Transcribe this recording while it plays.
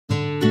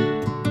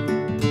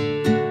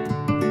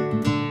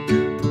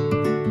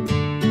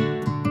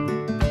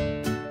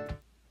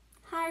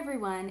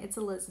it's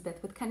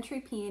Elizabeth with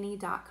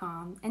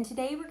countrypeony.com, and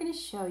today we're going to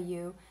show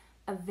you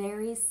a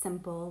very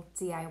simple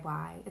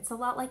DIY. It's a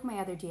lot like my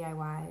other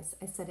DIYs.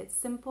 I said it's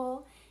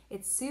simple,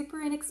 it's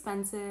super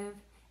inexpensive,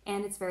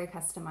 and it's very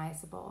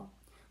customizable.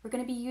 We're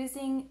going to be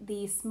using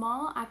the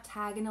small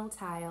octagonal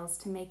tiles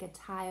to make a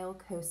tile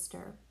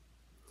coaster.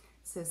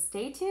 So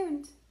stay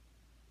tuned.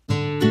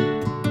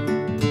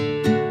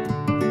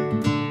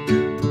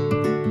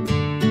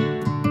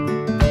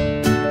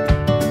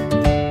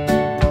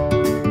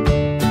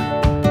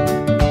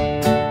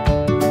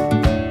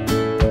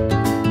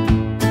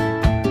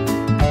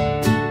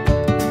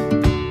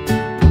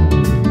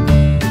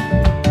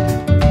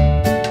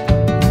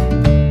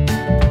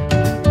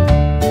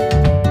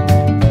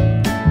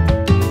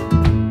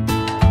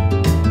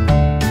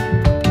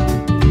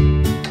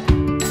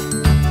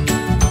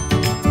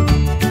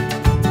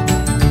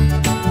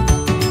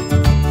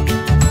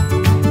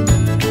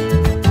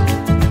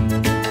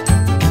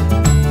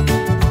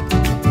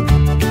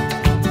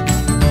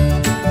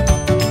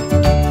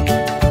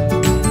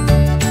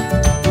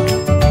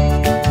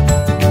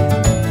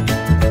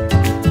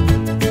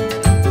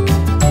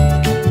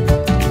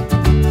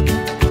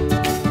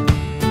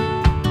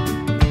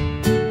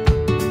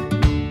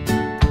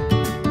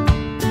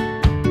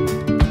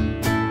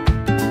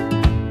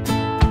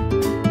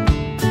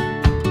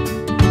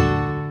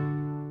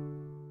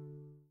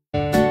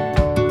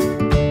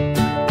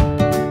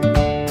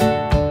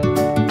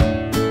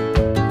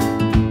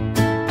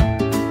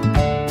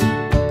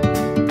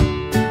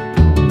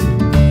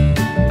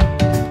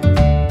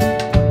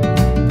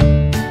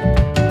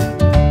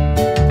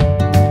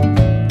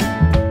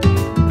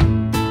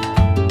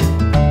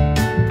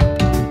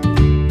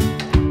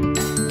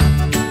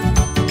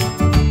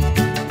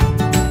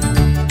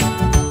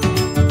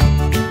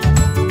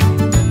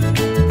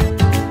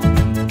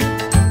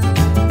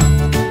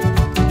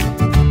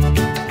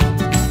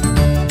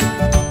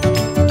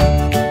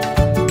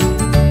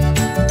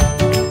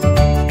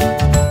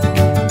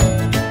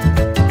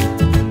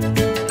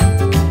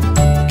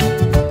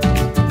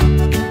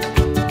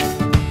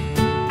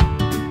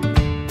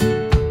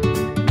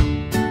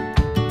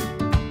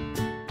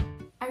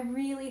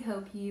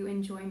 Hope you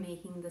enjoy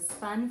making this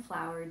fun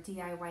flower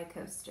DIY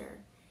coaster.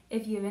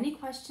 If you have any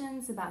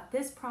questions about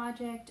this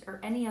project or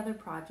any other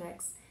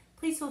projects,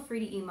 please feel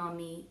free to email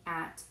me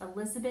at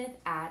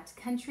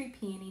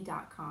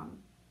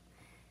elizabeth@countrypeony.com.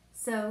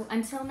 So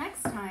until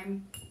next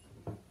time,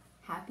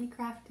 happy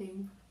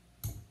crafting.